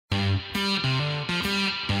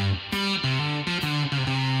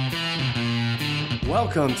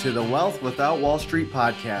Welcome to the Wealth Without Wall Street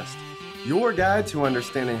podcast, your guide to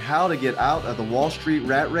understanding how to get out of the Wall Street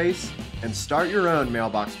rat race and start your own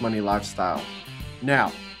mailbox money lifestyle.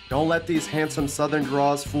 Now, don't let these handsome Southern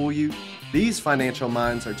draws fool you. These financial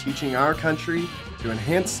minds are teaching our country to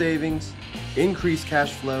enhance savings, increase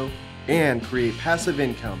cash flow, and create passive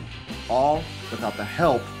income, all without the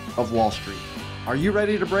help of Wall Street. Are you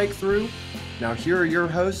ready to break through? Now here are your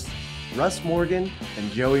hosts, Russ Morgan and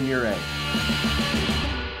Joey Murray.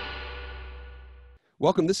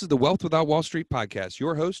 Welcome. This is the Wealth Without Wall Street podcast.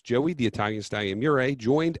 Your host, Joey, the Italian Stallion Murray,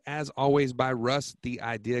 joined as always by Russ, the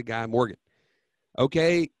Idea Guy Morgan.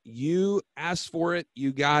 Okay, you asked for it.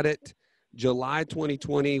 You got it. July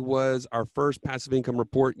 2020 was our first passive income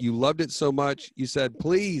report. You loved it so much. You said,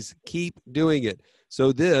 please keep doing it.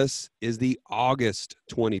 So this is the August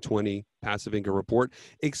 2020 passive income report,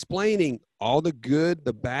 explaining all the good,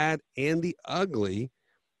 the bad, and the ugly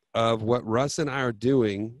of what Russ and I are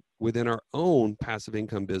doing within our own passive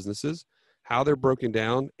income businesses, how they're broken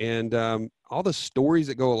down, and all the stories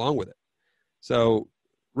that go along with it. So,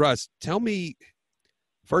 Russ, tell me,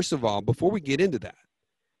 first of all, before we get into that,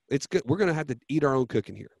 it's good. We're going to have to eat our own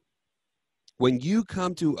cooking here. When you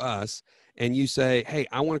come to us and you say, hey,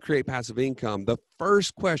 I want to create passive income, the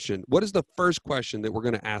first question, what is the first question that we're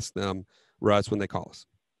going to ask them, Russ, when they call us?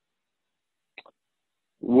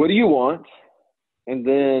 What do you want? And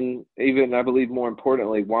then even, I believe more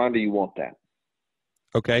importantly, why do you want that?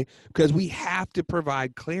 Okay, because we have to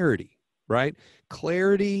provide clarity, right?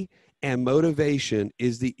 Clarity and motivation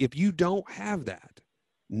is if you don't have that,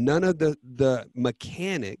 none of the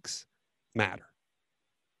mechanics matter.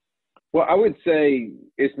 Well, I would say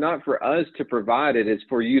it's not for us to provide it, it's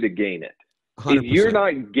for you to gain it. 100%. If you're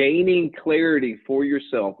not gaining clarity for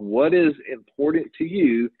yourself, what is important to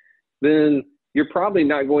you, then you're probably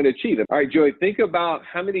not going to achieve it. All right, Joey, think about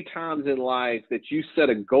how many times in life that you set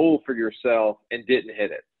a goal for yourself and didn't hit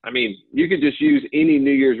it. I mean, you could just use any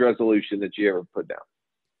New Year's resolution that you ever put down.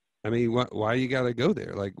 I mean, why you got to go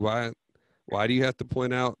there? Like, why do you have to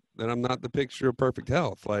point out that I'm not the picture of perfect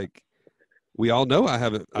health? Like, we all know I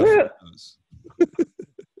haven't.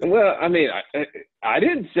 Well, I mean, I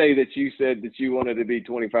didn't say that you said that you wanted to be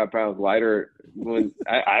 25 pounds lighter. When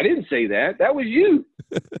I didn't say that. That was you.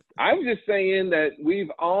 I'm just saying that we've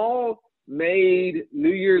all made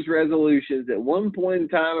New Year's resolutions at one point in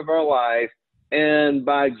time of our life, and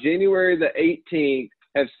by January the 18th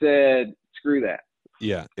have said, screw that.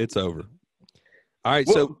 Yeah, it's over. All right,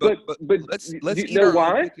 well, so but let's eat our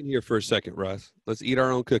own cooking here for a second, Russ. Let's eat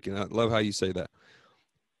our own cooking. I love how you say that.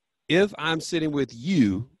 If I'm sitting with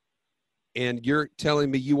you and you're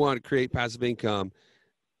telling me you want to create passive income,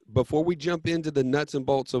 before we jump into the nuts and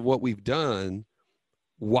bolts of what we've done,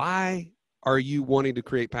 why are you wanting to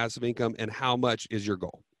create passive income and how much is your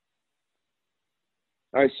goal?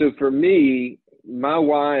 All right, so for me, my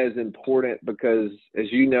why is important because, as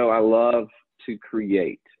you know, I love to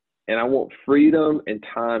create. And I want freedom and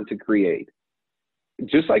time to create.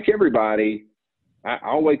 Just like everybody,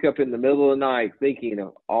 I'll wake up in the middle of the night thinking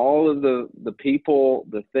of all of the people,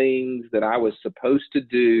 the things that I was supposed to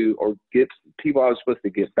do, or people I was supposed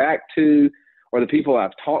to get back to, or the people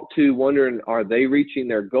I've talked to, wondering, are they reaching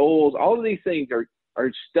their goals? All of these things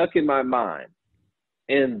are stuck in my mind.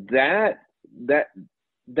 And that's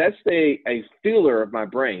a filler of my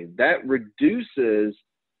brain. That reduces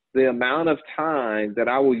the amount of time that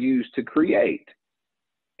I will use to create.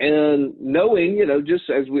 And knowing, just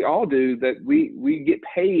as we all do, that we get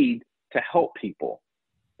paid to help people.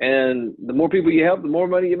 And the more people you help, the more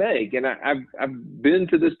money you make. And I've been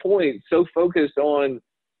to this point so focused on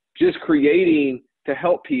just creating to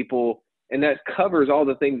help people, and that covers all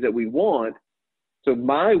the things that we want. So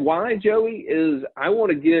my why, Joey, is I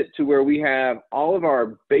want to get to where we have all of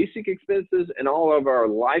our basic expenses and all of our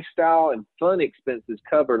lifestyle and fun expenses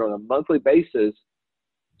covered on a monthly basis.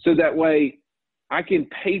 So that way I can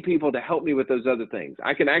pay people to help me with those other things.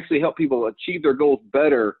 I can actually help people achieve their goals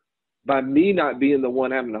better by me not being the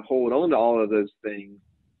one having to hold on to all of those things,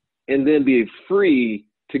 and then be free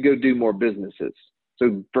to go do more businesses.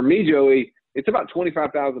 So for me, Joey, it's about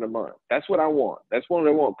 $25,000 a month. That's what I want. That's what I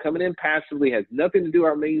want. Coming in passively, has nothing to do with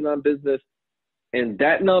our mainline business. And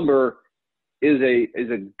that number is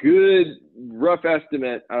a good rough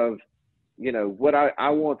estimate of, what I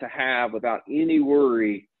want to have without any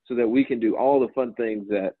worry, so that we can do all the fun things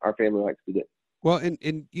that our family likes to do. Well,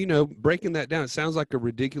 and breaking that down, it sounds like a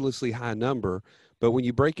ridiculously high number, but when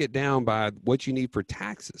you break it down by what you need for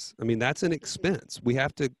taxes, I mean, that's an expense we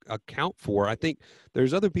have to account for. I think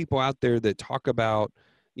there's other people out there that talk about,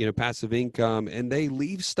 passive income, and they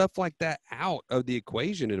leave stuff like that out of the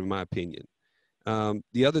equation, in my opinion.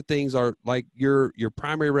 The other things are like your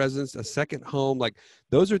primary residence, a second home. Like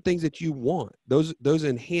those are things that you want. Those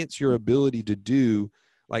enhance your ability to do,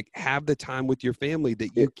 like have the time with your family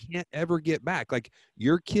that you can't ever get back. Like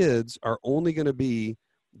your kids are only going to be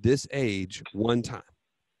this age one time,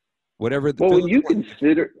 whatever. Well, when you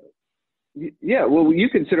consider, yeah, well, you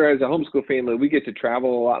consider as a homeschool family, we get to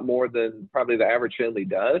travel a lot more than probably the average family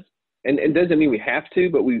does. And it doesn't mean we have to,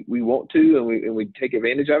 but we want to, and we take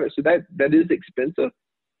advantage of it. So that is expensive.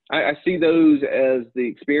 I see those as the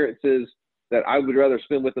experiences that I would rather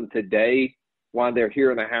spend with them today while they're here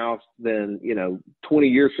in the house than, 20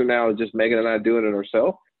 years from now, just Megan and I doing it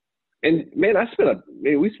ourselves. And man,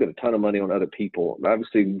 we spend a ton of money on other people,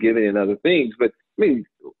 obviously giving and other things. But I mean,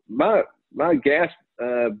 my gas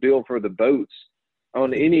bill for the boats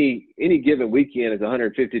on any given weekend is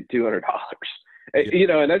 $150 to $200.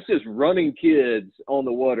 And that's just running kids on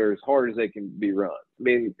the water as hard as they can be run. I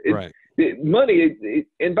mean, money.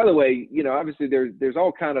 And by the way, obviously there's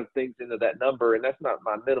all kind of things into that number, and that's not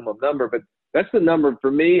my minimum number, but that's the number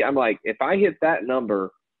for me. I'm like, if I hit that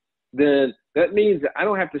number, then that means that I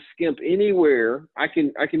don't have to skimp anywhere. I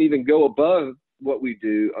can even go above what we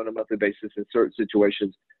do on a monthly basis in certain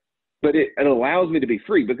situations, but it allows me to be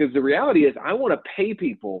free, because the reality is I want to pay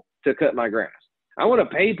people to cut my grass. I want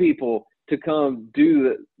to pay people to come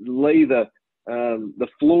lay the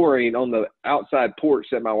flooring on the outside porch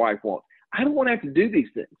that my wife wants. I don't want to have to do these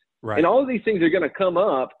things. Right. And all of these things are going to come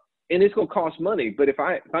up, and it's going to cost money. But if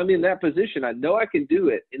I'm in that position, I know I can do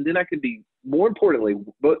it. And then I can be, more importantly,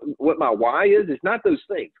 what my why is not those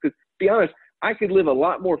things. Because to be honest, I could live a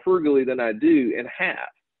lot more frugally than I do and have.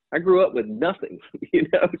 I grew up with nothing,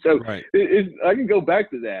 so right. I can go back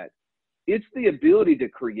to that. It's the ability to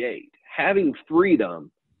create, having freedom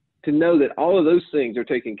to know that all of those things are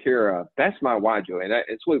taken care of. That's my why, Joey. And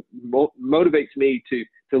it's what motivates me to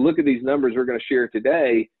look at these numbers we're going to share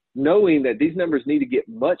today, knowing that these numbers need to get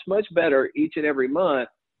much, much better each and every month.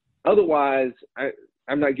 Otherwise,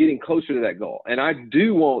 I'm not getting closer to that goal. And I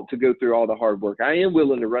do want to go through all the hard work. I am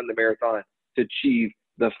willing to run the marathon to achieve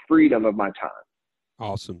the freedom of my time.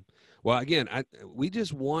 Awesome. Well, again, we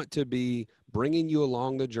just want to be bringing you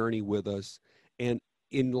along the journey with us. And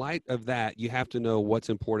in light of that, you have to know what's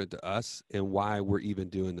important to us and why we're even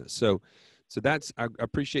doing this. So I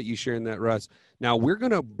appreciate you sharing that, Russ. Now we're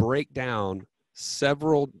going to break down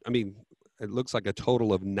it looks like a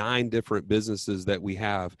total of 9 different businesses that we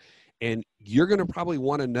have, and you're going to probably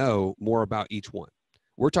want to know more about each one.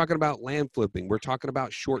 We're talking about land flipping. We're talking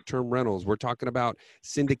about short-term rentals. We're talking about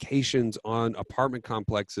syndications on apartment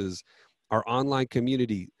complexes, our online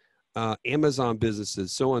community, Amazon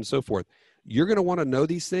businesses, so on and so forth. You're going to want to know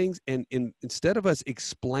these things. And instead of us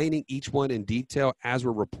explaining each one in detail as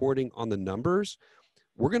we're reporting on the numbers,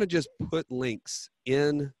 we're going to just put links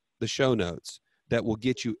in the show notes that will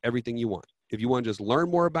get you everything you want. If you want to just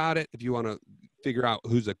learn more about it, if you want to figure out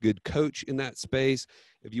who's a good coach in that space,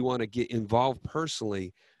 if you want to get involved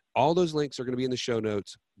personally, all those links are going to be in the show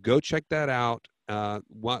notes. Go check that out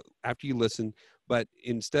after you listen. But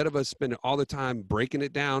instead of us spending all the time breaking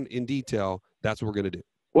it down in detail, that's what we're going to do.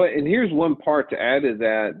 Well, and here's one part to add is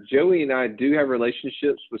that Joey and I do have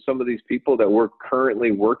relationships with some of these people that we're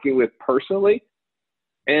currently working with personally.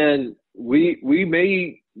 And they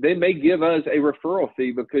may give us a referral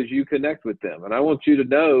fee because you connect with them. And I want you to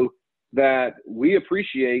know that we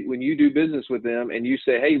appreciate when you do business with them and you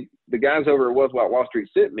say, hey, the guys over at Wealth Without Wall Street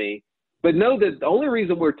sent me. But know that the only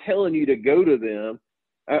reason we're telling you to go to them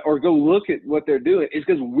or go look at what they're doing is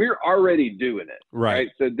because we're already doing it. Right.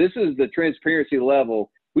 So this is the transparency level.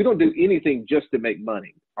 We don't do anything just to make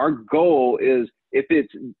money. Our goal is, if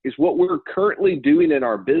it's what we're currently doing in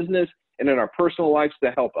our business and in our personal lives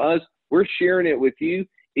to help us, we're sharing it with you.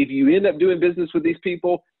 If you end up doing business with these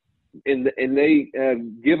people and they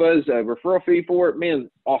give us a referral fee for it, man,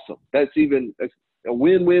 awesome. That's a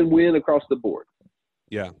win-win-win across the board.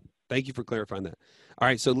 Yeah. Thank you for clarifying that. All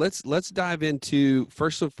right, so let's dive into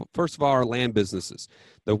first of all our land businesses.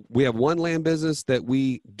 We have one land business that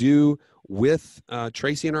we do with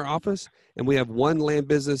Tracy in our office, and we have one land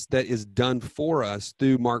business that is done for us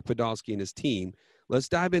through Mark Podolsky and his team. Let's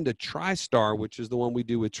dive into TriStar, which is the one we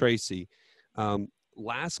do with Tracy.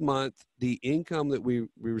 Last month, the income that we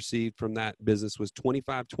received from that business was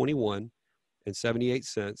 $25.21 and 78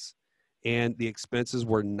 cents, and the expenses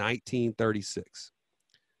were $19.36.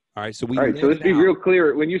 All right, so let's be real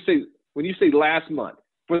clear. When you say last month,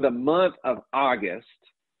 for the month of August,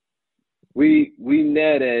 we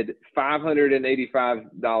netted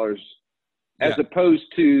 $585 as opposed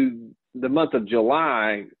to the month of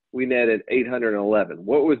July, we netted $811.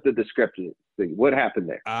 What was the discrepancy? What happened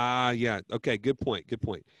there? Yeah. Okay. Good point.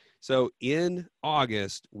 So in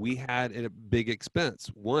August, we had a big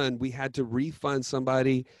expense. One, we had to refund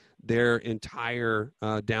somebody their entire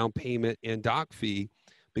down payment and doc fee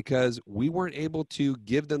because we weren't able to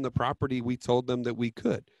give them the property we told them that we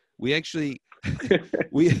could. We actually,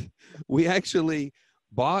 we actually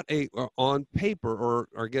bought on paper, or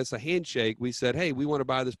I guess a handshake. We said, hey, we want to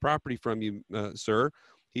buy this property from you, sir.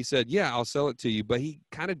 He said, yeah, I'll sell it to you. But he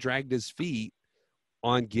kind of dragged his feet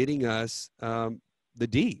on getting us the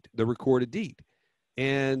deed, the recorded deed.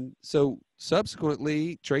 And so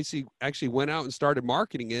subsequently, Tracy actually went out and started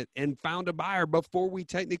marketing it and found a buyer before we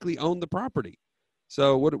technically owned the property.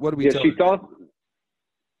 So what do we tell her?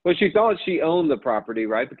 Well, she thought she owned the property,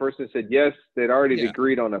 right? The person said yes. They'd already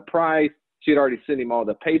agreed on a price. She had already sent him all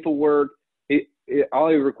the paperwork. All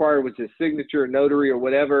he required was his signature, notary, or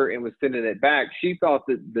whatever, and was sending it back. She thought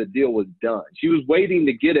that the deal was done. She was waiting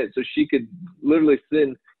to get it so she could literally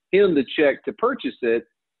send him the check to purchase it.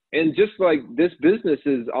 And just like this business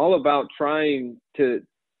is all about trying to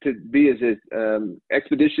be as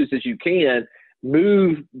expeditious as you can,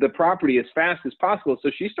 move the property as fast as possible.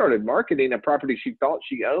 So she started marketing a property she thought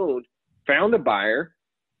she owned, found a buyer.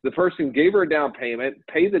 The person gave her a down payment,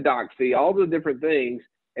 paid the doc fee, all the different things.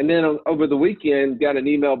 And then over the weekend, got an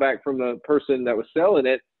email back from the person that was selling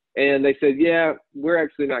it. And they said, yeah, we're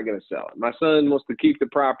actually not going to sell it. My son wants to keep the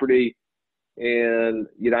property. And,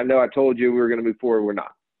 I know I told you we were going to move forward. We're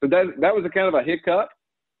not. So that was a kind of a hiccup.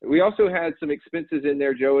 We also had some expenses in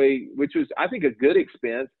there, Joey, which was, I think, a good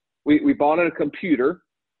expense. We bought a computer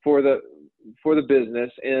for the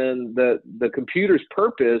business, and the computer's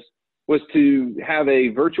purpose was to have a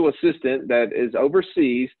virtual assistant that is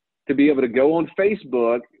overseas to be able to go on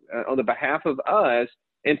Facebook on the behalf of us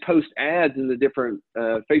and post ads in the different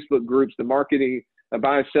Facebook groups, the marketing,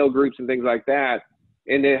 buy and sell groups and things like that.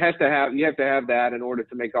 And you have to have that in order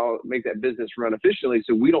to make that business run efficiently.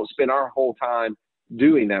 So we don't spend our whole time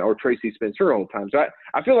doing that, or Tracy spends her whole time. So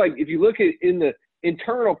I feel like if you look at in the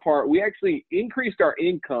internal part, we actually increased our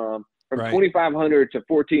income from $2,500 to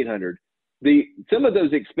 $1,400. Some of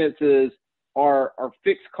those expenses are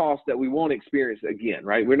fixed costs that we won't experience again,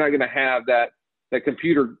 right? We're not going to have that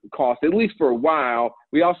computer cost, at least for a while.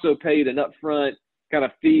 We also paid an upfront kind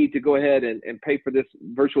of fee to go ahead and pay for this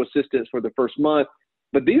virtual assistant for the first month.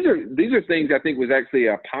 But these are things I think was actually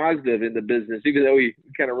a positive in the business, even though we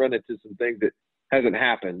kind of run into some things that hasn't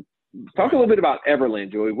happened. Talk a little bit about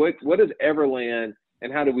Everland, Joey. What is Everland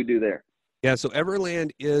and how do we do there? Yeah, so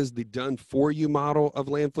Everland is the done-for-you model of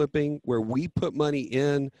land flipping, where we put money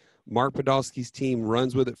in, Mark Podolsky's team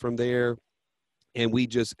runs with it from there, and we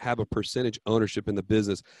just have a percentage ownership in the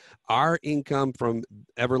business. Our income from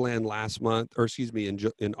Everland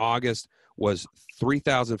in August was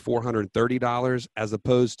 $3,430 as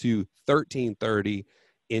opposed to $1,330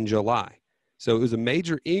 in July. So it was a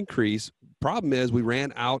major increase. Problem is we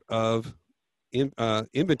ran out of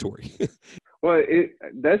inventory. Well,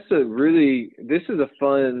 this is a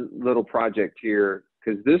fun little project here,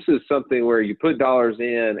 because this is something where you put dollars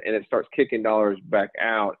in and it starts kicking dollars back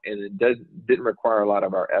out, and it didn't require a lot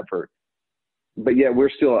of our effort. But yet we're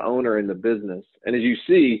still an owner in the business. And as you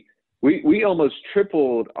see, we almost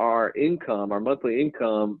tripled our income, our monthly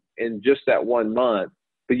income, in just that 1 month.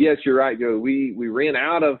 But yes, you're right, Joe. We ran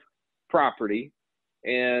out of property,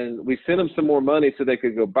 and we sent them some more money so they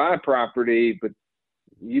could go buy property, but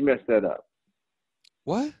you messed that up.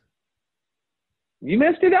 What? You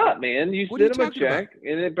messed it up, man. You sent them a check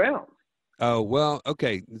and it bounced. Oh, well,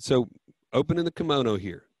 okay. So opening the kimono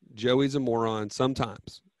here. Joey's a moron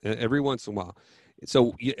sometimes, every once in a while.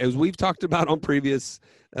 So as we've talked about on previous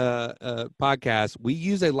podcasts, we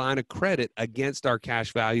use a line of credit against our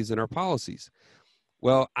cash values in our policies.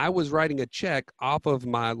 Well, I was writing a check off of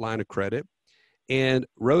my line of credit and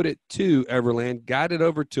wrote it to Everland, got it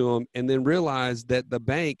over to them, and then realized that the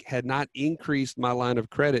bank had not increased my line of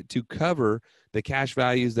credit to cover the cash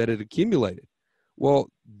values that had accumulated. Well,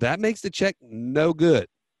 that makes the check no good,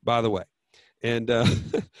 by the way. And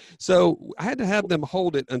so I had to have them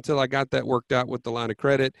hold it until I got that worked out with the line of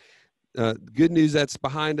credit. Good news, that's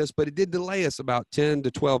behind us, but it did delay us about 10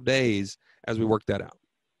 to 12 days as we worked that out.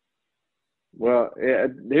 Well,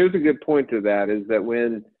 here's a good point to that, is that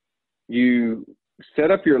when you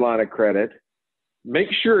set up your line of credit, make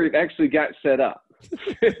sure it actually got set up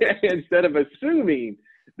instead of assuming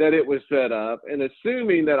that it was set up and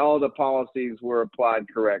assuming that all the policies were applied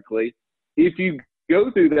correctly. If you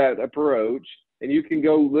go through that approach, and you can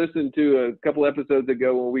go listen to a couple episodes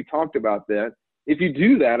ago when we talked about that, if you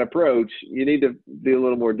do that approach, you need to be a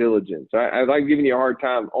little more diligent. So I like giving you a hard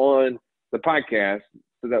time on the podcast,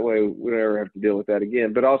 so that way we never have to deal with that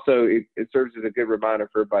again. But also it serves as a good reminder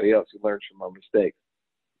for everybody else who learns from our mistakes.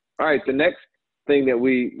 All right. The next thing that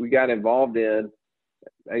we got involved in,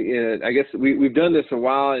 I guess we've done this a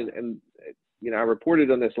while, and I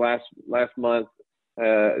reported on this last month,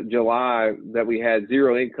 July, that we had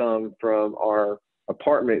zero income from our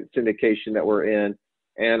apartment syndication that we're in.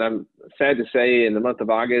 And I'm sad to say in the month of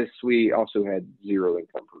August, we also had zero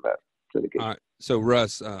income from that syndication. All right. So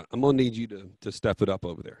Russ, I'm going to need you to step it up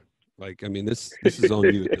over there. Like, I mean, this is on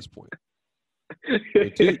you at this point.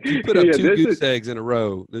 You put up two goose eggs in a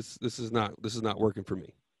row. This is not working for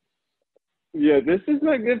me. Yeah, this is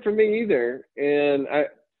not good for me either. And I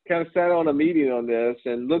kind of sat on a meeting on this,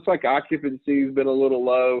 and looks like occupancy has been a little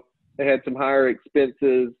low. They had some higher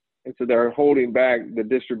expenses, and so they're holding back the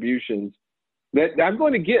distributions. That I'm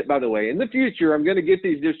going to get, by the way, in the future, I'm going to get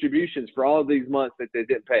these distributions for all of these months that they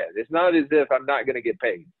didn't pay us. It's not as if I'm not going to get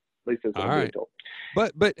paid. At least that's what I'm being told.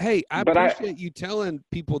 But hey, I appreciate you telling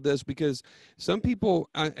people this, because some people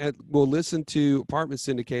will listen to apartment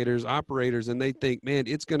syndicators, operators, and they think, man,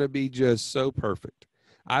 it's going to be just so perfect.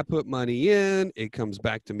 I put money in, it comes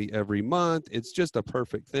back to me every month. It's just a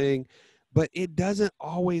perfect thing. But it doesn't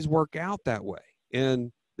always work out that way.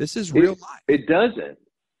 And this is real life. It doesn't.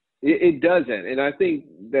 It doesn't. And I think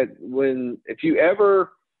that if you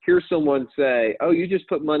ever hear someone say, oh, you just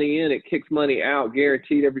put money in, it kicks money out,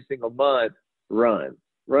 guaranteed every single month, run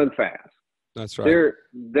fast. That's right.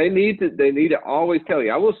 They need to always tell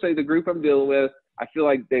you. I will say the group I'm dealing with, I feel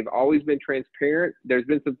like they've always been transparent. There's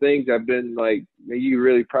been some things I've been like, you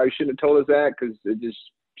really probably shouldn't have told us that, because it just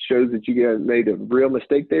shows that you guys made a real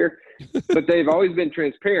mistake there. But they've always been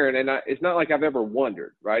transparent, and it's not like I've ever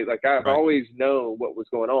wondered, right? Like I've always known what was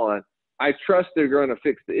going on. I trust they're going to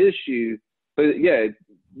fix the issue. But yeah,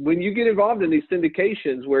 when you get involved in these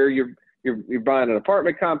syndications where you're buying an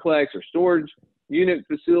apartment complex or storage unit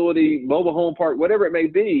facility, mobile home park, whatever it may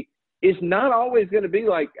be, it's not always going to be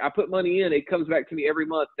like I put money in, it comes back to me every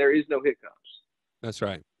month. There is no hiccups. That's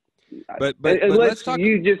right. But unless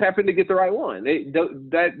you just happen to get the right one,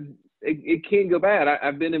 it can go bad.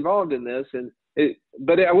 I've been involved in this,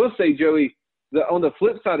 but I will say, Joey, on the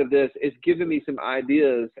flip side of this, it's given me some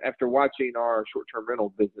ideas after watching our short-term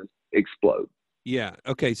rental business explode. Yeah.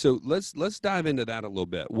 Okay. So let's dive into that a little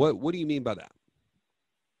bit. What do you mean by that?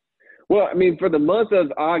 Well, I mean, for the month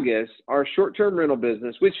of August, our short-term rental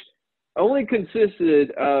business, which only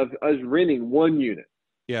consisted of us renting one unit.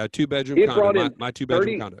 Yeah, a two-bedroom condo. My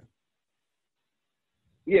two-bedroom condo.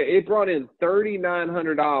 Yeah, it brought in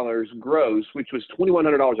 $3,900 gross, which was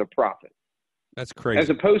 $2,100 of profit. That's crazy. As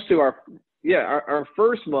opposed to our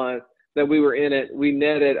first month that we were in it, we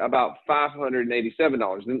netted about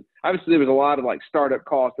 $587. And obviously there was a lot of like startup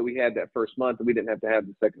costs that we had that first month that we didn't have to have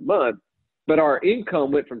the second month. But our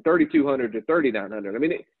income went from $3,200 to $3,900. I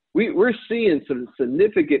mean, we're seeing some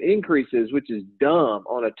significant increases, which is dumb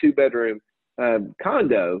on a two-bedroom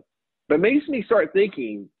condo, but makes me start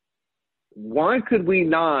thinking, why could we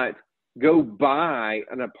not go buy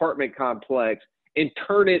an apartment complex and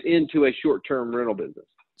turn it into a short-term rental business?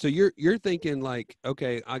 So you're thinking like,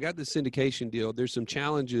 okay, I got the syndication deal. There's some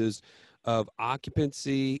challenges of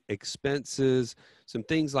occupancy, expenses, some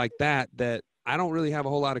things like that I don't really have a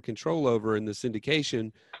whole lot of control over in the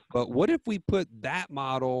syndication. But what if we put that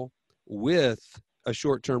model with a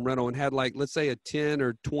short-term rental and had, like, let's say a 10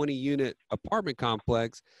 or 20 unit apartment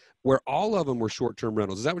complex where all of them were short-term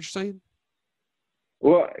rentals? Is that what you're saying?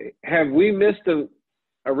 Well, have we missed a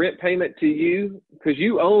rent payment to you? Because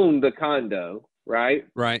you own the condo, right?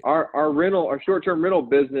 Right. Our short-term rental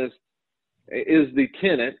business is the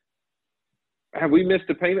tenant. Have we missed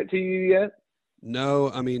a payment to you yet? No,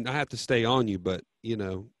 I mean, I have to stay on you, but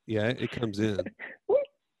yeah, it comes in.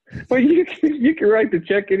 Well, you can write the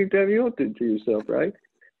check anytime you want to yourself, right?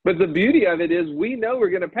 But the beauty of it is we know we're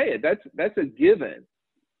going to pay it. That's a given.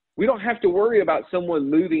 We don't have to worry about someone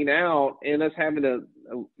moving out and us having a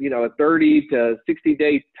 30 to 60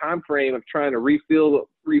 day time frame of trying to refill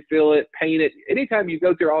it, paint it. Anytime you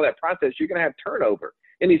go through all that process, you're going to have turnover,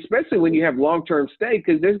 and especially when you have long-term stay,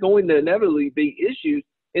 because there's going to inevitably be issues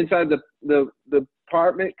inside the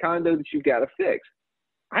apartment condo that you've got to fix.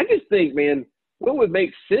 I just think, man, what would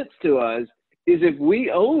make sense to us is if we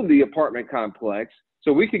own the apartment complex,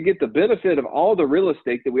 so we could get the benefit of all the real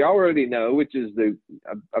estate that we already know, which is the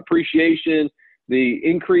appreciation, the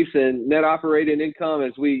increase in net operating income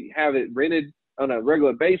as we have it rented on a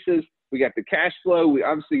regular basis. We got the cash flow. We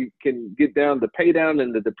obviously can get down the pay down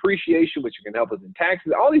and the depreciation, which can help us in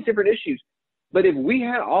taxes, all these different issues. But if we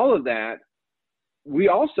had all of that, we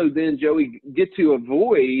also then, Joey, get to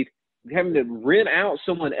avoid having to rent out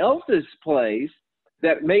someone else's place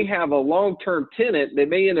that may have a long-term tenant that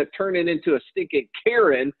may end up turning into a stinking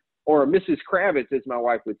Karen or a Mrs. Kravitz, as my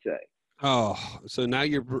wife would say. Oh, so now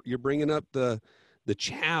you're bringing up the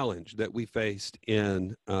challenge that we faced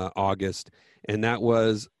in August, and that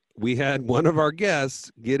was we had one of our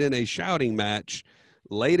guests get in a shouting match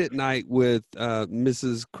late at night with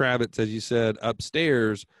Mrs. Kravitz, as you said,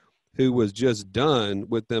 upstairs, who was just done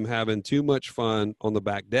with them having too much fun on the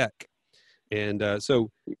back deck. And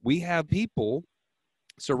so we have people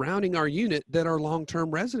surrounding our unit that are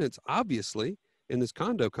long-term residents, obviously, in this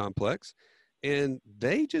condo complex, and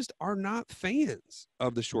they just are not fans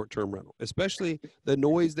of the short-term rental, especially the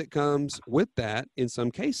noise that comes with that in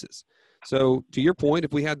some cases. So to your point,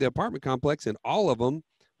 if we had the apartment complex and all of them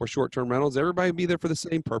were short-term rentals, everybody would be there for the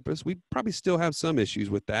same purpose. We'd probably still have some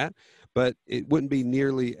issues with that, but it wouldn't be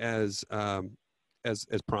nearly as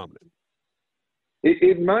prominent.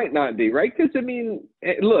 It might not be, right? Because, I mean,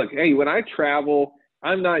 look, hey, when I travel,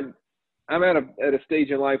 I'm at a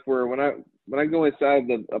stage in life where when I go inside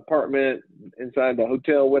the apartment, inside the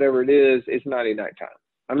hotel, whatever it is, it's not nighttime.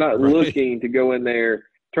 I'm not looking to go in there,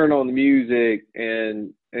 turn on the music,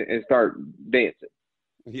 and start dancing.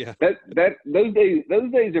 Yeah. Those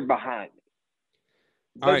days are behind me.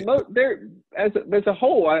 But All right. as a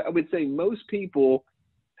whole, I would say most people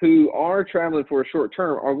who are traveling for a short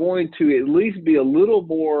term are going to at least be a little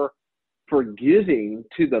more forgiving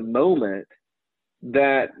to the moment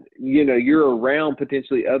that, you know, you're around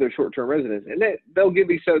potentially other short-term residents, and that they'll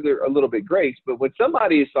give each other a little bit grace. But when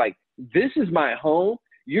somebody is like, this is my home,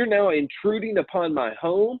 you're now intruding upon my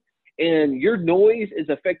home, and your noise is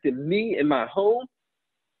affecting me and my home,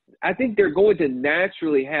 I think they're going to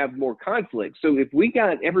naturally have more conflict. So if we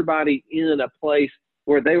got everybody in a place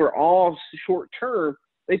where they were all short-term,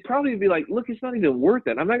 they'd probably be like, look, it's not even worth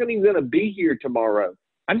it. I'm not even going to be here tomorrow.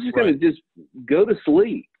 I'm just going to just go to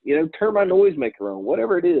sleep, you know, turn my noisemaker on,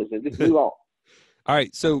 whatever it is, and just move on. All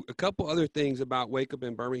right. So a couple other things about Wake Up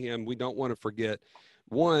in Birmingham we don't want to forget.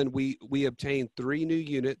 One, we obtained 3 new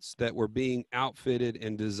units that were being outfitted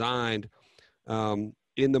and designed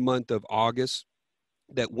in the month of August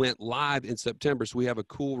that went live in September. So we have a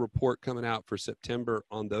cool report coming out for September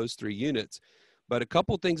on those 3 units. But a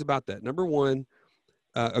couple things about that. Number one,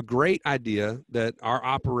 a great idea that our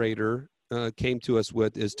operator came to us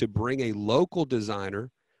with is to bring a local designer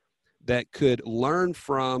that could learn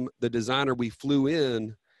from the designer we flew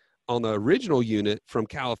in on the original unit from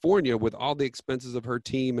California with all the expenses of her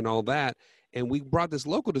team and all that. And we brought this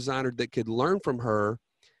local designer that could learn from her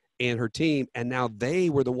and her team. And now they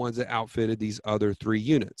were the ones that outfitted these other 3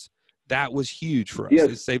 units. That was huge for us. Yes.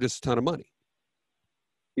 It saved us a ton of money.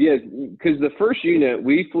 Yes, because the first unit,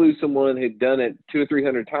 we flew someone who'd done it 200 or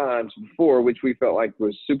 300 times before, which we felt like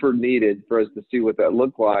was super needed for us to see what that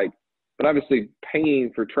looked like. But obviously paying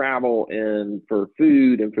for travel and for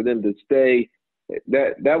food and for them to stay,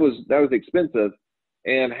 that was expensive.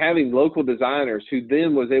 And having local designers who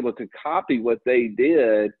then was able to copy what they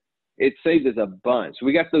did, it saved us a bunch.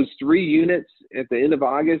 We got those 3 units at the end of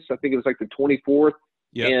August. I think it was like the 24th.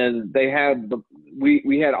 Yep. And they had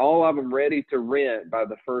we had all of them ready to rent by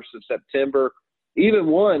the 1st of September. Even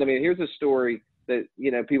one, I mean, here's a story that,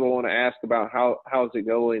 you know, people want to ask about how's it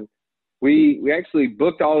going. We actually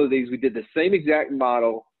booked all of these. We did the same exact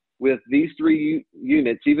model with these 3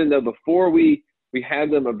 units, even though before we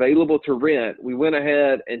had them available to rent, we went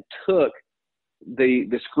ahead and took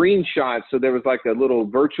the screenshots. So there was like a little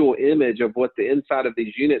virtual image of what the inside of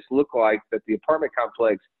these units look like that the apartment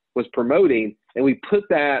complex was promoting, and we put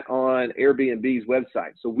that on Airbnb's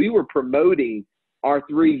website. So we were promoting our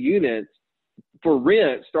 3 units for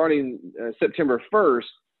rent starting September 1st,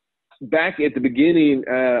 back at the beginning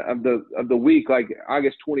of the week, like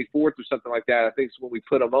August 24th or something like that. I think it's when we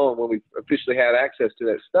put them on, when we officially had access to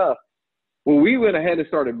that stuff. Well, we went ahead and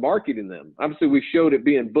started marketing them. Obviously, we showed it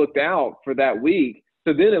being booked out for that week.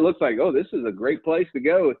 So then it looks like, oh, this is a great place to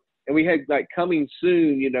go. And we had like coming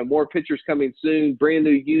soon, you know, more pictures coming soon, brand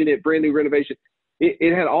new unit, brand new renovation.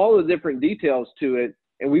 It had all the different details to it.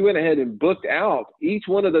 And we went ahead and booked out. Each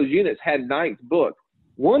one of those units had nights booked.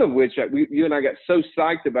 One of which you and I got so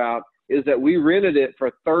psyched about is that we rented it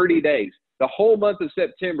for 30 days. The whole month of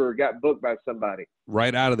September got booked by somebody.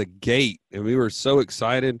 Right out of the gate. And we were so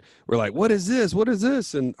excited. We're like, what is this? What is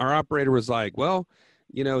this? And our operator was like, well,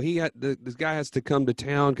 you know, this guy has to come to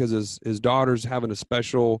town because his daughter's having a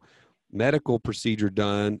special medical procedure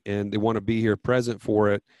done, and they want to be here present for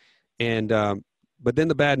it. And but then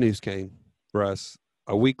the bad news came, Russ.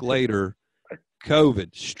 A week later,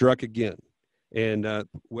 COVID struck again, and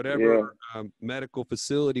whatever medical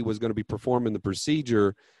facility was going to be performing the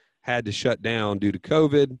procedure had to shut down due to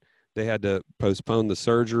COVID. They had to postpone the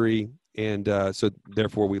surgery, and so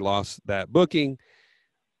therefore we lost that booking.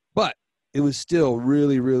 But it was still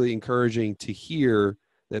really, really encouraging to hear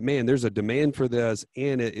that, man, there's a demand for this,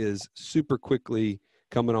 and it is super quickly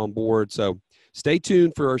coming on board. So stay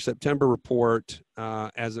tuned for our September report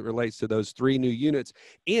as it relates to those 3 new units.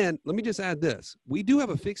 And let me just add this. We do have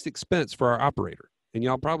a fixed expense for our operator, and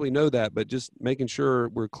y'all probably know that, but just making sure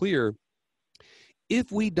we're clear.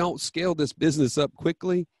 If we don't scale this business up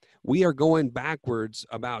quickly, we are going backwards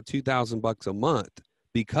about $2,000 a month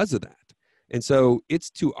because of that. And so it's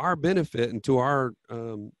to our benefit and to our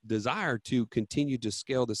desire to continue to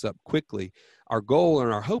scale this up quickly. Our goal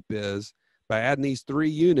and our hope is by adding these 3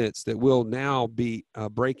 units that will now be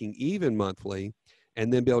breaking even monthly,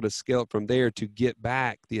 and then be able to scale it from there to get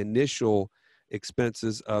back the initial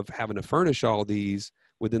expenses of having to furnish all these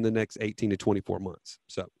within the next 18 to 24 months.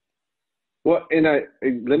 So. Well, and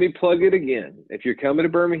let me plug it again. If you're coming to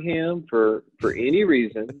Birmingham for any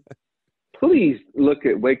reason, please look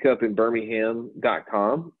at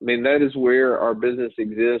wakeupinbirmingham.com. I mean, that is where our business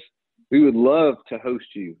exists. We would love to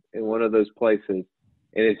host you in one of those places.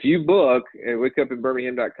 And if you book at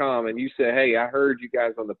wakeupinbirmingham.com and you say, hey, I heard you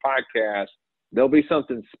guys on the podcast, there'll be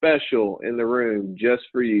something special in the room just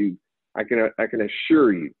for you. I can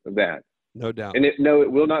assure you of that. No doubt. And it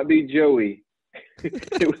will not be Joey.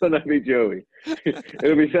 It will not be Joey.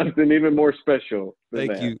 It'll be something even more special than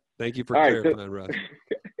that. Thank you for clarifying, Russ.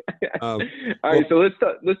 All right, so let's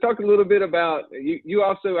talk a little bit about you.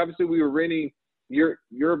 Also, obviously, we were renting your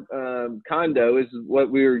condo is what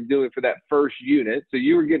we were doing for that first unit. So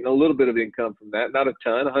you were getting a little bit of income from that, not a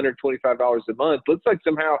ton, $125 a month. Looks like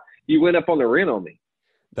somehow you went up on the rent on me.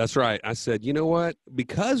 That's right. I said, you know what?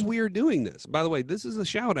 Because we are doing this, by the way, this is a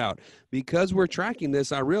shout out. Because we're tracking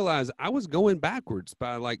this, I realized I was going backwards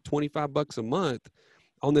by like $25 a month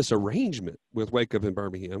on this arrangement with Wake Up in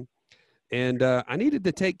Birmingham. And I needed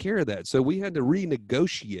to take care of that. So we had to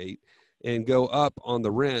renegotiate and go up on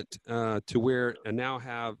the rent to where I now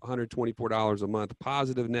have $124 a month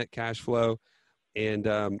positive net cash flow.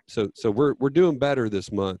 And so we're doing better this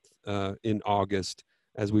month in August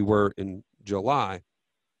as we were in July.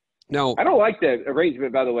 Now, I don't like that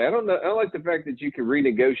arrangement, by the way. I don't like the fact that you can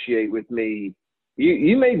renegotiate with me.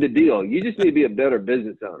 You made the deal. You just need to be a better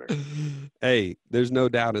business owner. Hey, there's no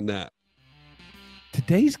doubt in that.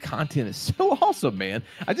 Today's content is so awesome, man.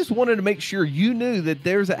 I just wanted to make sure you knew that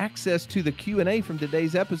there's access to the Q&A from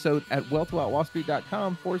today's episode at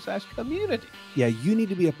wealthwithoutwallstreet.com/community. Yeah, you need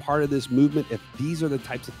to be a part of this movement if these are the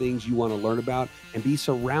types of things you want to learn about and be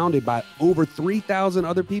surrounded by over 3,000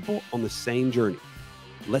 other people on the same journey.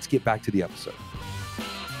 Let's get back to the episode.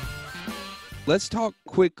 Let's talk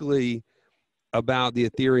quickly about the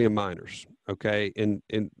Ethereum miners, okay? And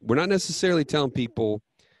we're not necessarily telling people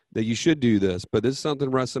that you should do this, but this is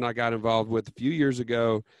something Russ and I got involved with a few years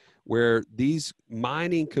ago, where these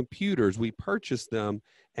mining computers, we purchased them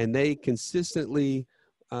and they consistently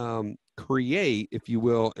create, if you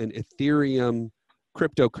will, an Ethereum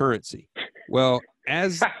cryptocurrency. Well,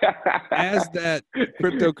 as that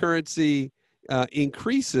cryptocurrency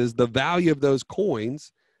increases, the value of those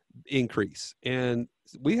coins increase. And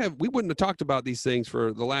we wouldn't have talked about these things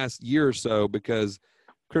for the last year or so because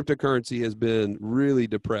cryptocurrency has been really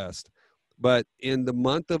depressed. But in the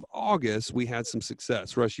month of August, we had some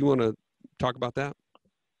success. Russ, you want to talk about that?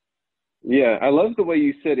 Yeah, I love the way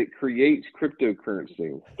you said it creates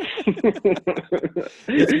cryptocurrency.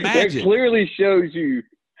 It's magic. That clearly shows you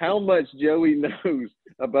how much Joey knows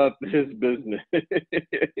about this business.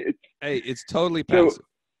 It's totally passive.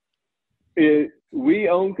 So we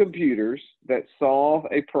own computers that solve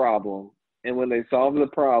a problem. And when they solve the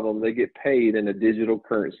problem, they get paid in a digital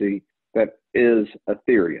currency that is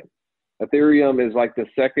Ethereum. Ethereum is like the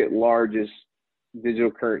second largest digital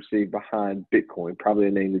currency behind Bitcoin, probably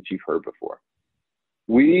a name that you've heard before.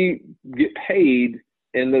 We get paid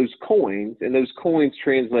in those coins, and those coins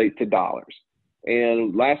translate to dollars.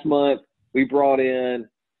 And last month, we brought in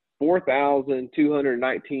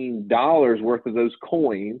 $4,219 worth of those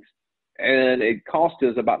coins, and it cost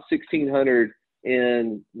us about $1,600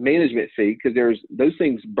 in management fee because those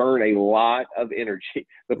things burn a lot of energy.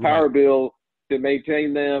 The power bill to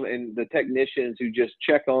maintain them and the technicians who just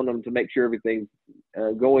check on them to make sure everything's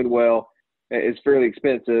going well is fairly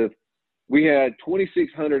expensive. We had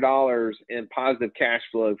 $2,600 in positive cash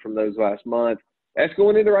flow from those last month. That's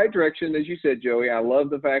going in the right direction, as you said, Joey. I love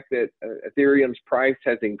the fact that Ethereum's price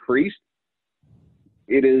has increased.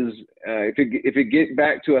 It is if it gets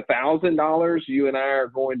back to $1,000, you and I are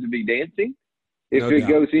going to be dancing. If it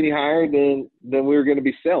goes any higher, then we're going to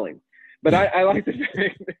be selling. But I like the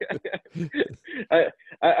fact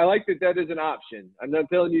I like that is an option. I'm not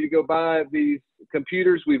telling you to go buy these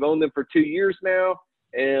computers. We've owned them for 2 years now,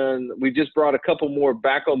 and we just brought a couple more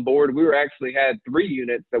back on board. We actually had 3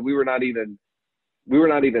 units that we we were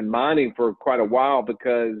not even mining for quite a while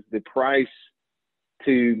because the price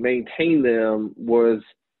to maintain them was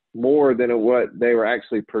more than what they were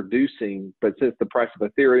actually producing. But since the price of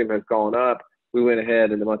Ethereum has gone up, we went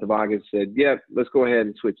ahead in the month of August and said, yep, let's go ahead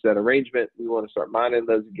and switch that arrangement. We want to start mining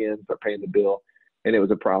those again, start paying the bill. And it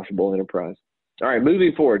was a profitable enterprise. All right,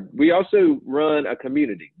 moving forward. We also run a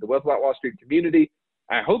community, the Wealth Without Wall Street community.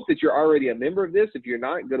 I hope that you're already a member of this. If you're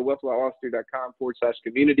not, go to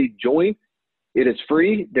wealthwithoutwallstreet.com/community, join. It is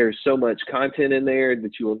free. There's so much content in there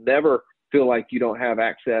that you will never feel like you don't have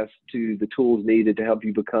access to the tools needed to help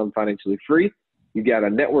you become financially free. You've got a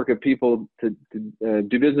network of people to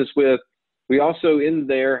do business with. We also in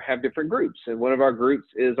there have different groups. And one of our groups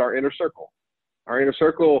is our inner circle. Our inner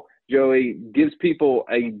circle, Joey, gives people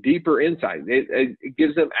a deeper insight. It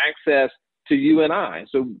gives them access to you and I.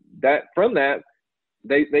 So that from that,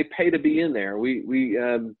 they pay to be in there. We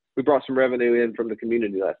brought some revenue in from the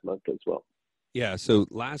community last month as well. Yeah. So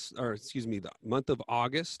the month of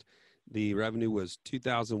August, the revenue was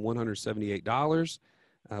 $2,178.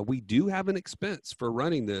 We do have an expense for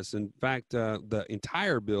running this. In fact, the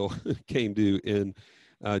entire bill came due in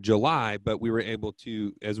July, but we were able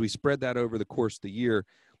to, as we spread that over the course of the year,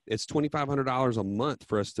 it's $2,500 a month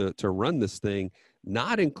for us to run this thing,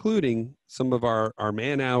 not including some of our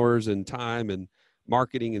man hours and time and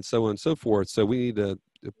marketing and so on and so forth. So we need to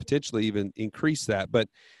potentially even increase that. But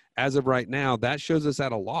as of right now, that shows us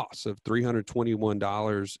at a loss of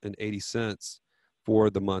 $321.80 for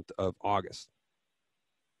the month of August.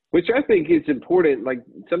 Which I think is important. Like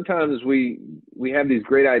sometimes we have these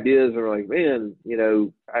great ideas and we're like, man,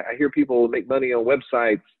 I hear people make money on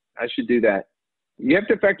websites. I should do that. You have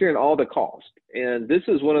to factor in all the cost. And this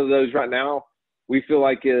is one of those right now we feel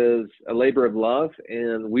like is a labor of love.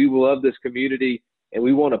 And we love this community and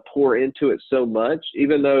we want to pour into it so much,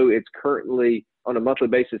 even though it's currently on a monthly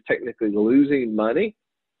basis technically losing money.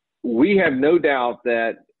 We have no doubt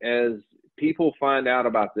that as people find out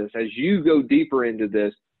about this, as you go deeper into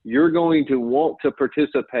this, you're going to want to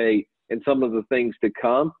participate in some of the things to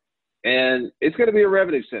come. And it's going to be a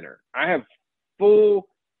revenue center. I have full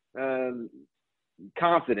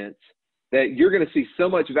confidence that you're going to see so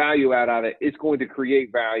much value out of it. It's going to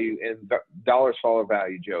create value and dollars follow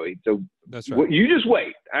value, Joey. So that's right. You just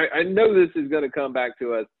wait. I know this is going to come back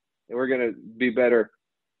to us and we're going to be better.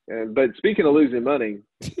 But speaking of losing money,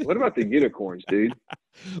 what about the unicorns, dude?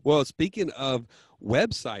 Well, speaking of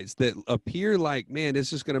websites that appear like, man, it's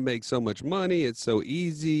just going to make so much money. It's so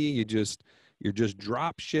easy. You're just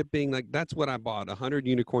drop shipping. Like that's what I bought,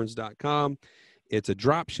 100unicorns.com. It's a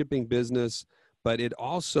drop shipping business, but it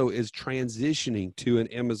also is transitioning to an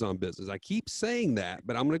Amazon business. I keep saying that,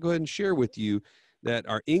 but I'm going to go ahead and share with you that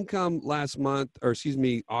our income last month,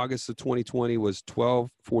 August of 2020 was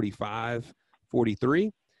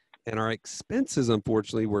 $1,245.43. And our expenses,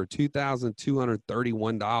 unfortunately, were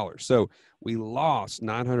 $2,231. So we lost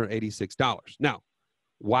 $986. Now,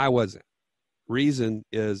 why was it? Reason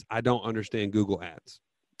is I don't understand Google Ads.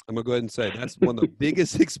 I'm going to go ahead and say that's one of the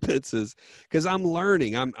biggest expenses because I'm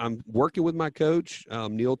learning. I'm working with my coach,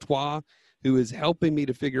 Neil Twa, who is helping me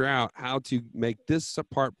to figure out how to make this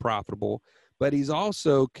part profitable. But he's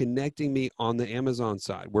also connecting me on the Amazon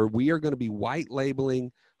side where we are going to be white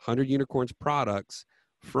labeling 100 Unicorns products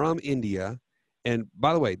from India. And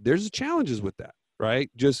by the way, there's challenges with that,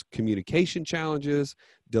 right? Just communication challenges,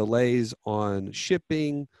 delays on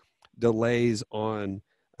shipping, delays on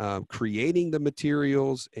creating the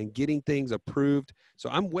materials and getting things approved.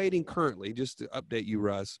 So I'm waiting currently, just to update you,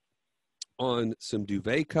 Russ, on some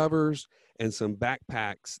duvet covers and some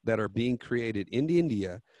backpacks that are being created in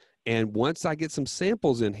India. And once I get some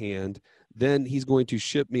samples in hand, then he's going to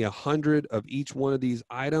ship me 100 of each one of these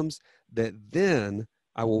items that then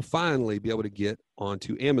I will finally be able to get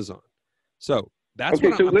onto Amazon. So that's okay,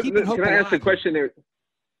 what so I'm keeping hope alive. Can I ask a question there?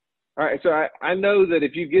 All right, so I know that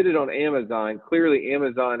if you get it on Amazon, clearly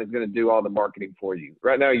Amazon is going to do all the marketing for you.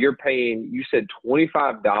 Right now you're paying, you said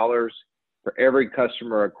 $25 for every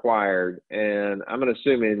customer acquired, and I'm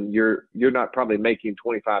assuming you're not probably making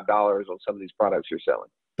 $25 on some of these products you're selling.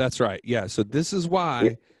 That's right. Yeah. So this is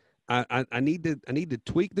why I need to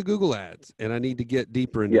tweak the Google ads and I need to get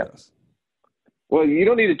deeper into this. Well, you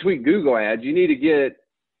don't need to tweak Google ads. You need to get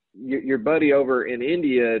your buddy over in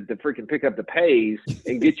India to freaking pick up the pays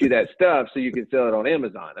and get you that stuff so you can sell it on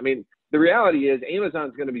Amazon. I mean, the reality is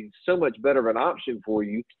Amazon's going to be so much better of an option for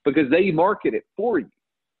you because they market it for you.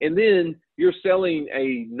 And then you're selling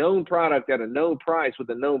a known product at a known price with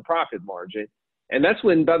a known profit margin. And that's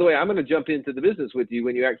when, by the way, I'm going to jump into the business with you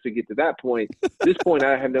when you actually get to that point. At this point,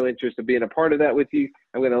 I have no interest in being a part of that with you.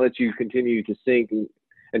 I'm going to let you continue to sink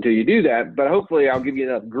until you do that. But hopefully I'll give you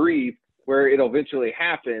enough grief where it'll eventually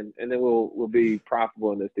happen, and then we'll be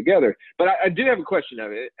profitable in this together. But I do have a question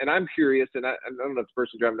of it, and I'm curious, and I don't know if the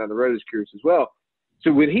person driving down the road is curious as well.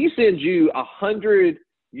 So when he sends you 100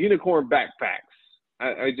 unicorn backpacks,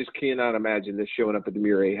 I just cannot imagine this showing up at the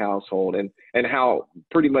Murray household, and how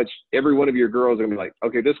pretty much every one of your girls are gonna be like,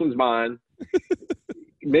 okay, this one's mine.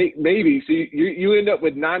 Maybe. So you end up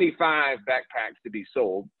with 95 backpacks to be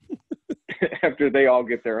sold after they all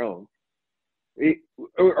get their own.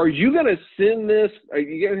 Are you going to send this? Are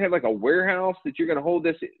you going to have like a warehouse that you're going to hold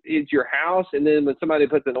this into your house? And then when somebody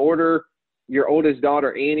puts an order, your oldest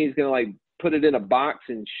daughter, Annie's going to like put it in a box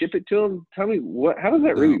and ship it to them? Tell me how does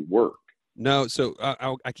that really work? No. So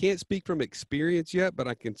I can't speak from experience yet, but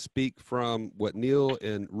I can speak from what Neil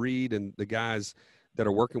and Reed and the guys that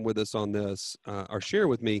are working with us on this are sharing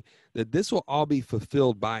with me, that this will all be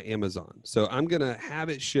fulfilled by Amazon. So I'm going to have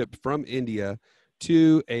it shipped from India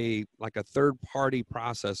to a third-party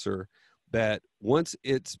processor that once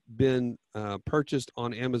it's been purchased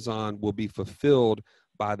on Amazon will be fulfilled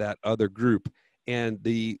by that other group. And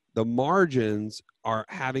the margins are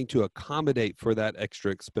having to accommodate for that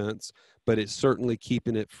extra expense, but it's certainly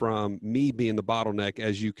keeping it from me being the bottleneck.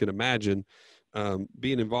 As you can imagine,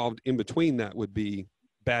 being involved in between that would be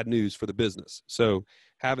bad news for the business. So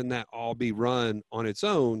having that all be run on its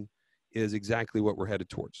own is exactly what we're headed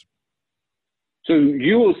towards. So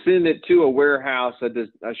you will send it to a warehouse,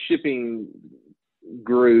 a shipping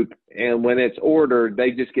group, and when it's ordered,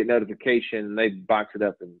 they just get notification and they box it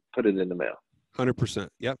up and put it in the mail. 100%.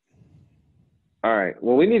 Yep. All right.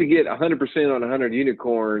 Well, we need to get 100% on 100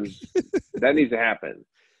 unicorns. That needs to happen.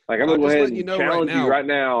 Like, I'm going to go ahead and challenge you right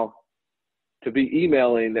now to be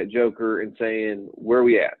emailing that joker and saying, where are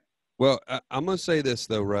we at? Well, I'm going to say this,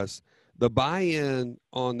 though, Russ. The buy-in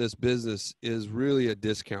on this business is really a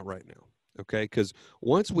discount right now, okay? Because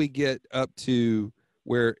once we get up to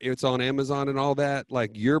where it's on Amazon and all that,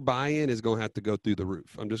 like, your buy-in is going to have to go through the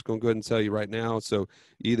roof. I'm just going to go ahead and tell you right now. So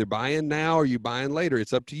you either buy in now or you buy in later.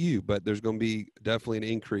 It's up to you, but there's going to be definitely an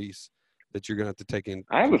increase that you're going to have to take in.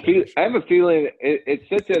 I have a feeling it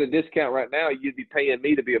sits at a discount right now. You'd be paying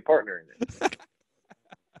me to be a partner in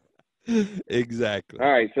it. Exactly.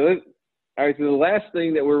 All right. So the last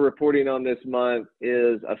thing that we're reporting on this month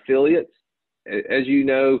is affiliates. As you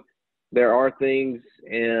know, there are things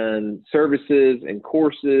and services and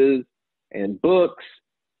courses and books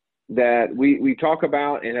that we talk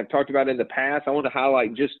about and have talked about in the past. I want to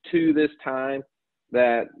highlight just two this time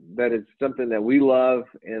that is something that we love,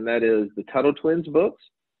 and that is the Tuttle Twins books.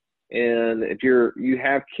 And if you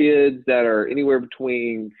have kids that are anywhere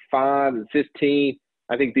between 5 and 15,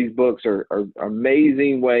 I think these books are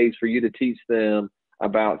amazing ways for you to teach them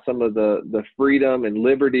about some of the freedom and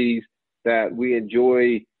liberties that we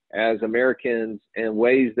enjoy as Americans, and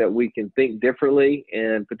ways that we can think differently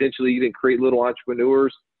and potentially even create little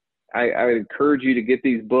entrepreneurs. I would encourage you to get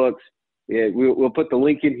these books. Yeah, we'll put the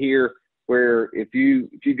link in here where if you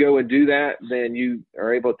go and do that, then you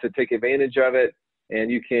are able to take advantage of it,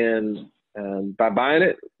 and you can, by buying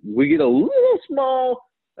it, we get a little small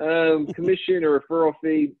commission or referral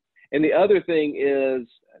fee. And the other thing is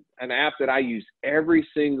an app that I use every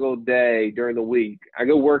single day during the week. I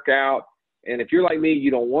go work out. And if you're like me, you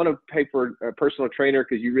don't want to pay for a personal trainer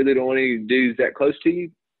because you really don't want any dudes that close to you,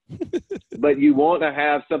 but you want to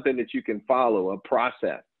have something that you can follow, a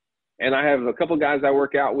process. And I have a couple guys I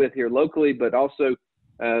work out with here locally, but also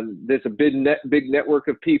there's a big network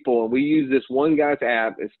of people. And we use this one guy's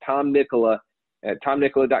app. It's Tom Nicola at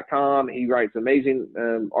tomnicola.com. He writes amazing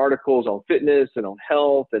articles on fitness and on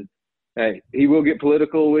health. And he will get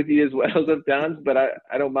political with you as well sometimes, but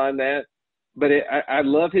I don't mind that. But I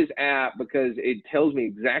love his app because it tells me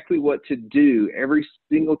exactly what to do every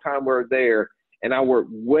single time we're there. And I work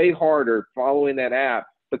way harder following that app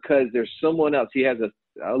because there's someone else. He has a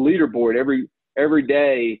leaderboard every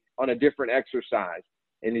day on a different exercise.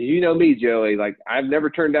 And you know me, Joey, like, I've never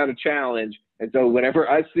turned down a challenge. And so whenever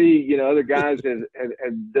I see, other guys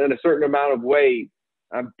have done a certain amount of weight,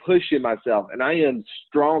 I'm pushing myself, and I am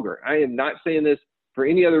stronger. I am not saying this for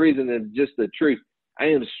any other reason than just the truth. I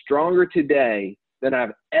am stronger today than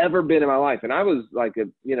I've ever been in my life. And I was like a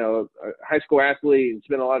high school athlete and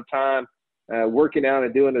spent a lot of time working out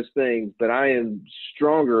and doing those things, but I am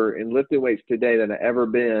stronger in lifting weights today than I've ever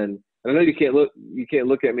been. And I know you can't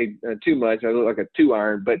look at me too much. I look like a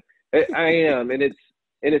 2-iron, but I am. And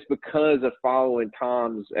it's because of following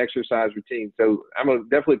Tom's exercise routine. So I'm going to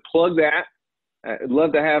definitely plug that. I'd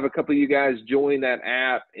love to have a couple of you guys join that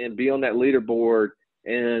app and be on that leaderboard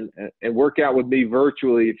and work out with me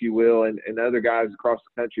virtually, if you will, and other guys across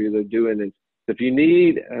the country that are doing it. If you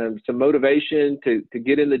need some motivation to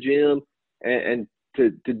get in the gym and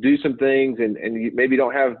do some things, and you maybe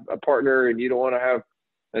don't have a partner, and you don't want to have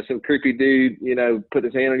some creepy dude, put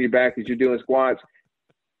his hand on your back as you're doing squats.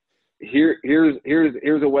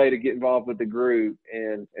 Here's a way to get involved with the group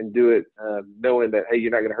and do it, knowing that, hey,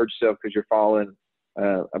 you're not going to hurt yourself because you're following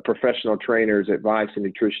a professional trainer's advice and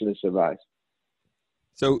nutritionist advice.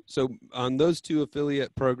 So on those 2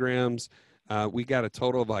 affiliate programs, we got a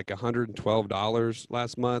total of like $112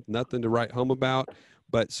 last month. Nothing to write home about,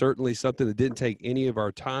 but certainly something that didn't take any of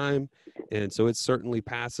our time, and so it's certainly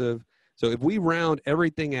passive. So if we round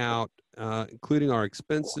everything out, including our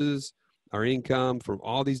expenses, our income from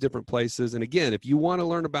all these different places, and again, if you want to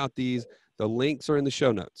learn about these, the links are in the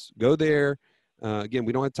show notes. Go there. Again,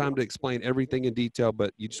 we don't have time to explain everything in detail,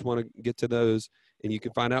 but you just want to get to those, and you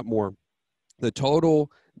can find out more. The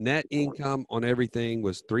total net income on everything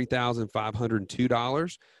was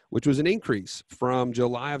 $3,502, which was an increase from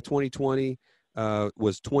July of 2020,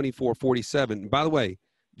 was $2,447. By the way,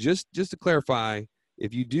 just to clarify,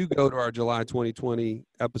 if you do go to our July 2020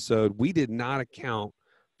 episode, we did not account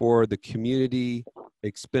for the community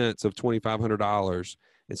expense of $2,500.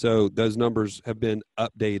 And so those numbers have been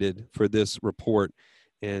updated for this report.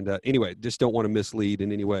 And anyway, just don't want to mislead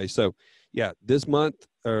in any way. So yeah, this month,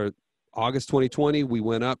 August 2020, we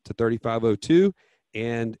went up to 3,502,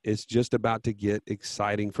 and it's just about to get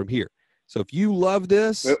exciting from here. So if you love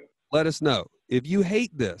this, let us know. If you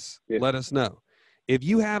hate this, let us know. If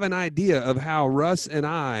you have an idea of how Russ and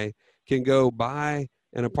I can go buy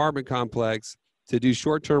an apartment complex to do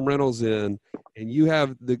short-term rentals in, and you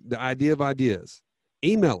have the idea of ideas,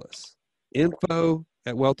 email us,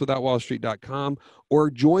 info@wealthwithoutwallstreet.com,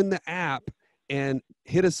 or join the app and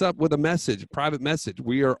hit us up with a message, private message.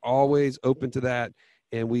 We are always open to that,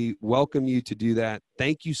 and we welcome you to do that.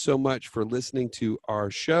 Thank you so much for listening to our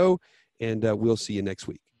show, and we'll see you next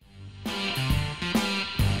week.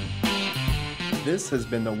 This has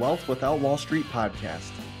been the Wealth Without Wall Street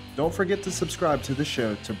podcast. Don't forget to subscribe to the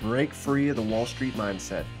show to break free of the Wall Street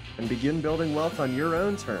mindset and begin building wealth on your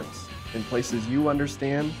own terms in places you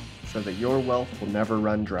understand so that your wealth will never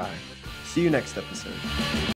run dry. See you next episode.